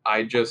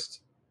 I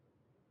just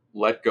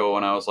let go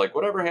and I was like,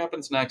 whatever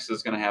happens next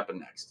is going to happen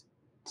next.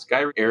 This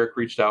guy, Eric,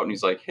 reached out and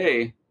he's like,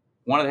 hey,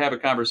 wanted to have a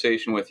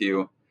conversation with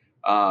you.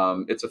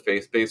 It's a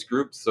faith-based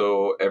group.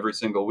 So every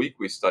single week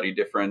we study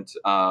different,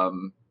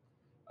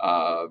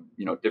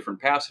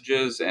 different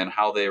passages and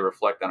how they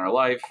reflect on our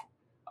life.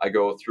 I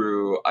go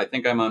through, I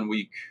think I'm on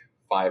week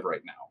 5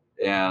 right now.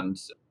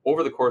 And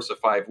over the course of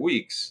 5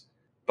 weeks,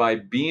 by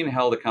being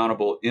held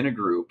accountable in a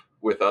group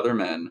with other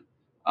men,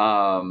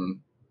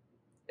 and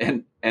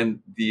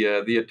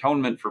the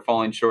atonement for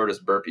falling short is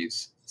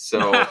burpees.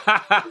 So, and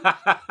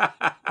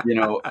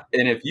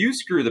if you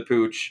screw the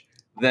pooch,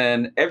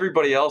 then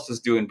everybody else is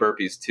doing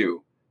burpees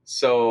too.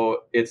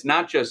 So it's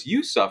not just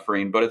you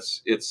suffering, but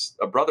it's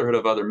a brotherhood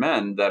of other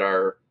men that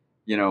are,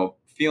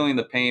 feeling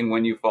the pain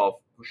when you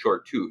fall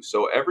short too.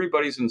 So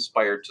everybody's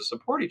inspired to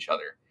support each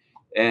other.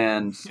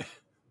 And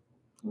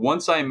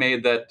once I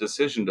made that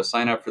decision to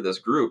sign up for this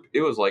group,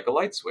 it was like a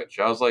light switch.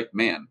 I was like,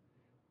 man,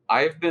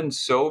 I've been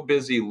so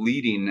busy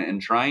leading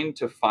and trying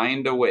to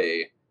find a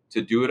way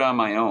to do it on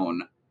my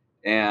own.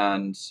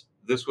 And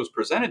this was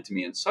presented to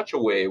me in such a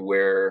way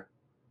where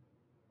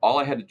all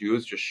I had to do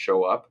is just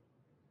show up.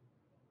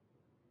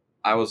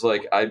 I was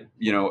like,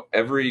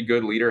 every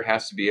good leader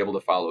has to be able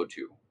to follow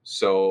too.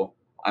 So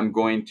I'm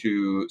going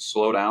to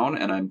slow down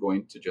and I'm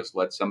going to just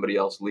let somebody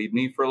else lead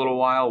me for a little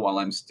while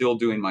I'm still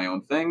doing my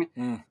own thing.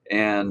 Mm.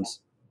 And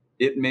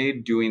it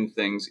made doing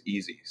things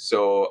easy.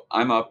 So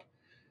I'm up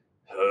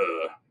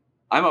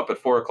at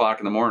 4 o'clock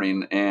in the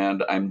morning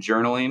and I'm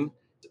journaling.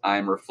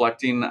 I'm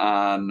reflecting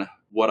on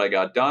what I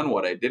got done,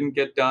 what I didn't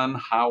get done,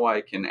 how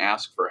I can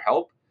ask for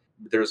help.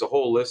 There's a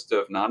whole list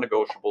of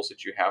non-negotiables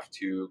that you have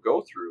to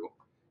go through,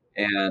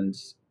 and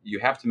you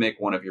have to make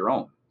one of your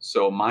own.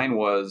 So mine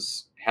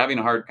was having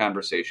a hard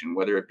conversation,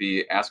 whether it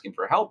be asking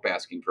for help,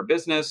 asking for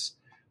business,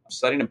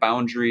 setting a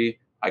boundary.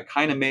 I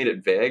kind of made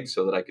it vague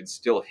so that I could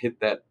still hit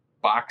that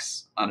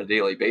box on a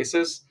daily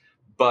basis.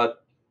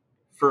 But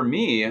for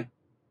me,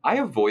 I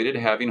avoided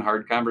having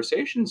hard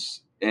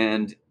conversations.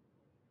 And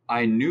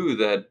I knew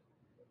that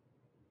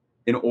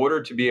in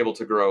order to be able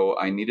to grow,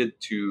 I needed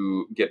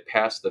to get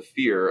past the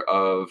fear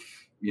of,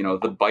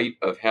 the bite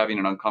of having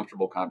an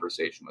uncomfortable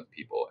conversation with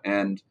people.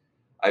 And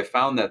I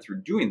found that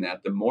through doing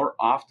that, the more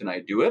often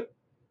I do it,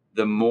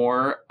 the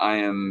more I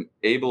am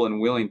able and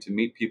willing to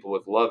meet people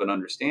with love and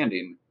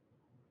understanding.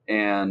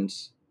 and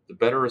the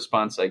better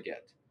response I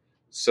get.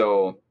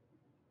 So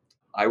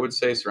I would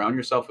say surround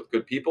yourself with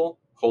good people,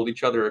 hold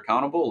each other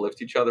accountable,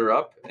 lift each other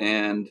up.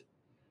 And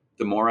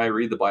the more I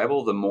read the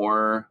Bible, the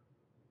more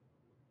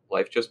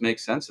life just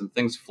makes sense and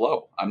things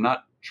flow. I'm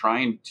not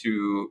trying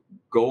to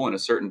go in a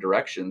certain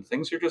direction.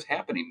 Things are just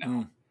happening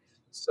now.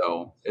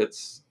 So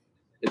it's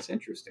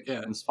interesting.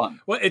 Yeah. And it's fun.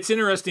 Well, it's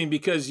interesting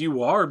because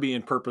you are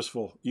being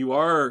purposeful. You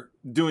are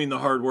doing the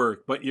hard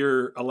work, but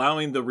you're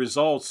allowing the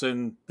results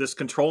and this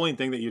controlling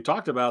thing that you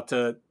talked about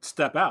to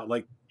step out.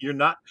 Like you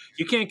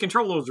can't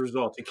control those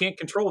results. You can't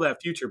control that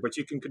future, but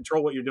you can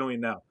control what you're doing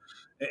now.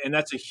 And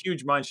that's a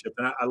huge mind shift.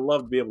 And I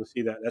love to be able to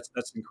see that.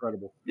 That's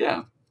incredible.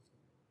 Yeah.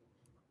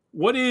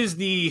 What is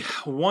the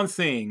one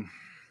thing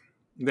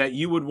that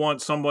you would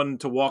want someone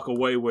to walk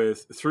away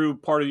with through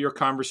part of your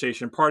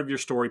conversation, part of your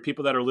story,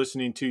 people that are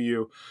listening to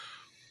you?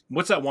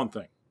 What's that one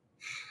thing?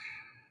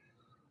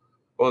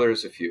 Well,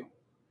 there's a few.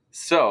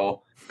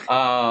 So,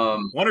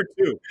 one or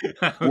two.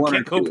 One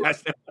Can't or go two.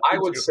 past that. I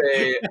would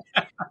say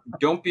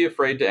don't be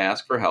afraid to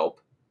ask for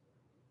help,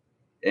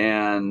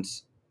 and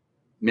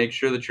make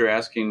sure that you're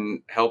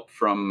asking help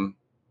from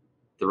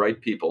the right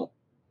people.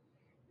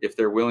 If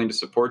they're willing to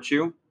support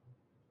you,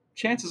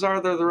 chances are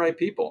they're the right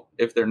people.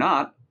 If they're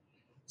not,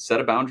 set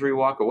a boundary,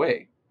 walk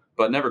away,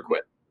 but never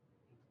quit.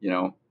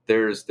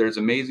 There's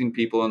amazing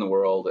people in the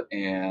world,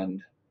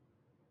 and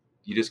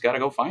you just got to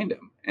go find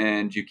them.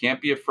 And you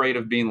can't be afraid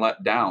of being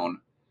let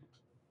down,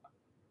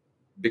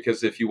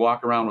 because if you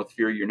walk around with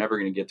fear, you're never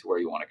going to get to where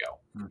you want to go,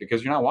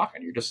 because you're not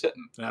walking, you're just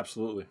sitting.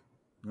 Absolutely.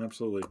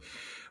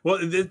 Well,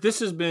 this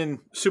has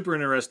been super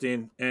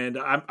interesting, and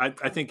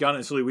I think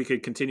honestly we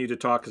could continue to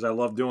talk because I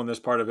love doing this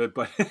part of it,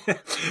 but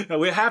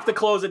we have to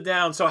close it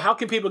down. So how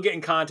can people get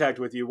in contact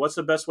with you? What's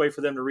the best way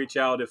for them to reach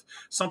out if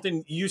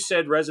something you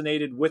said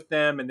resonated with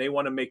them and they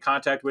want to make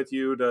contact with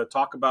you to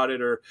talk about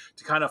it or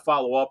to kind of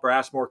follow up or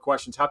ask more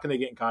questions? How can they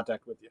get in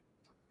contact with you?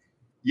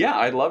 Yeah,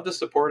 I'd love to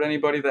support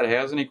anybody that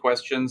has any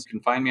questions. You can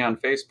find me on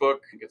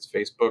Facebook. It's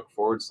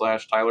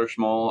Facebook.com/Tyler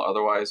Schmoll.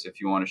 Otherwise,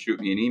 if you want to shoot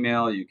me an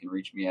email, you can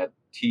reach me at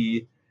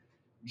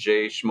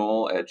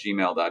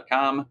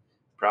tjschmoll@gmail.com.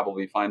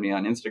 Probably find me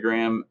on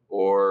Instagram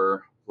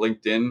or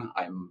LinkedIn.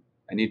 I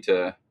need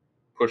to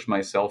push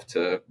myself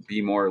to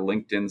be more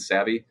LinkedIn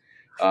savvy.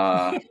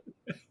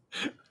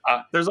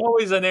 There's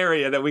always an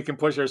area that we can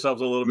push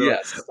ourselves a little bit.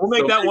 Yes. We'll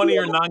make that one of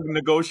your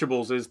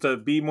non-negotiables is to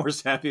be more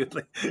savvy.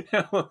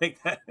 We'll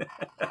make that.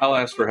 I'll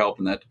ask for help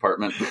in that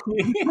department.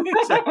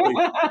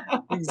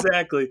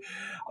 Exactly.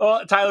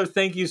 Well, Tyler,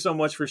 thank you so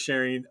much for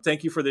sharing.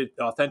 Thank you for the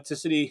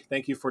authenticity.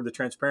 Thank you for the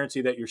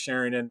transparency that you're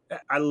sharing. And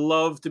I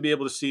love to be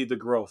able to see the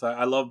growth.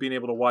 I love being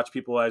able to watch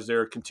people as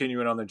they're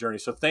continuing on their journey.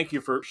 So thank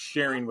you for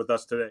sharing with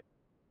us today.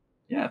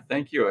 Yeah,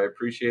 thank you. I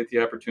appreciate the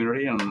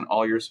opportunity and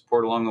all your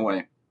support along the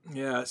way.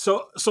 Yeah.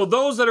 So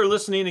those that are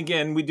listening,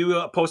 again, we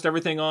do post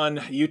everything on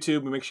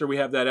YouTube. We make sure we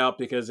have that out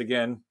because,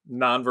 again,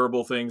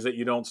 nonverbal things that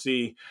you don't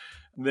see,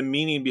 the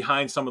meaning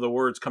behind some of the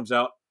words comes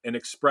out and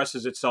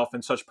expresses itself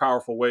in such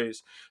powerful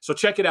ways. So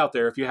check it out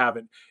there if you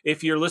haven't.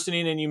 If you're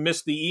listening and you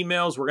missed the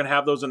emails, we're going to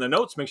have those in the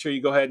notes. Make sure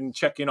you go ahead and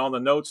check in on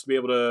the notes to be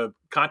able to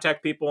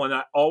contact people. And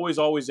I always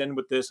end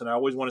with this, and I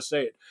always want to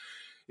say it.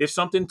 If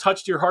something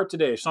touched your heart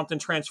today, if something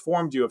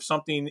transformed you, if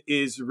something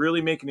is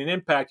really making an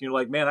impact, and you're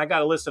like, man, I got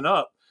to listen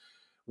up.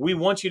 We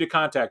want you to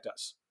contact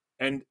us.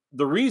 And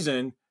the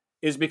reason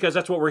is because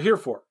that's what we're here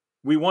for.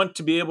 We want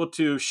to be able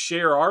to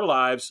share our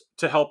lives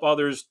to help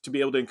others to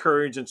be able to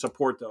encourage and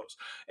support those.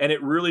 And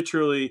it really,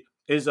 truly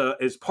is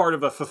part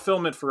of a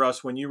fulfillment for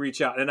us when you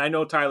reach out. And I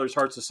know Tyler's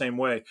heart's the same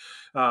way.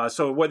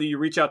 So whether you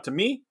reach out to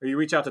me or you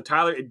reach out to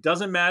Tyler, it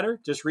doesn't matter.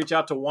 Just reach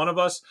out to one of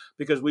us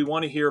because we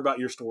want to hear about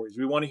your stories.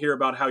 We want to hear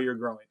about how you're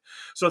growing.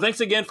 So thanks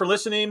again for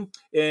listening.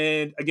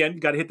 And again, you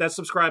got to hit that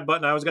subscribe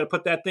button. I always got to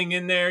put that thing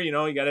in there. You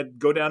got to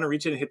go down and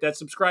reach it and hit that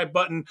subscribe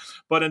button.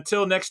 But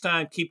until next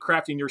time, keep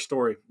crafting your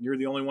story. You're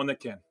the only one that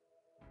can.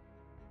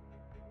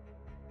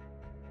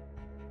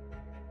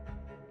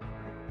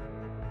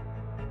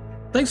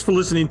 Thanks for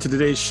listening to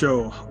today's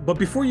show. But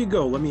before you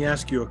go, let me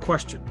ask you a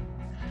question.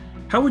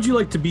 How would you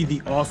like to be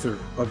the author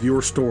of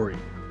your story?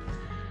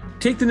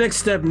 Take the next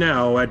step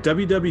now at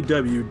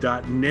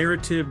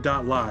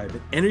www.narrative.live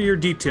and enter your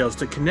details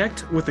to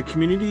connect with a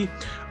community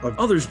of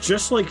others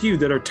just like you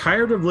that are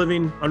tired of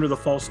living under the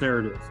false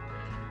narrative.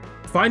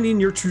 Finding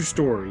your true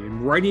story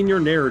and writing your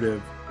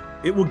narrative,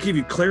 it will give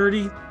you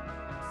clarity,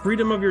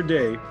 freedom of your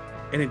day,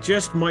 and it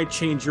just might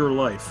change your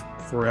life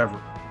forever.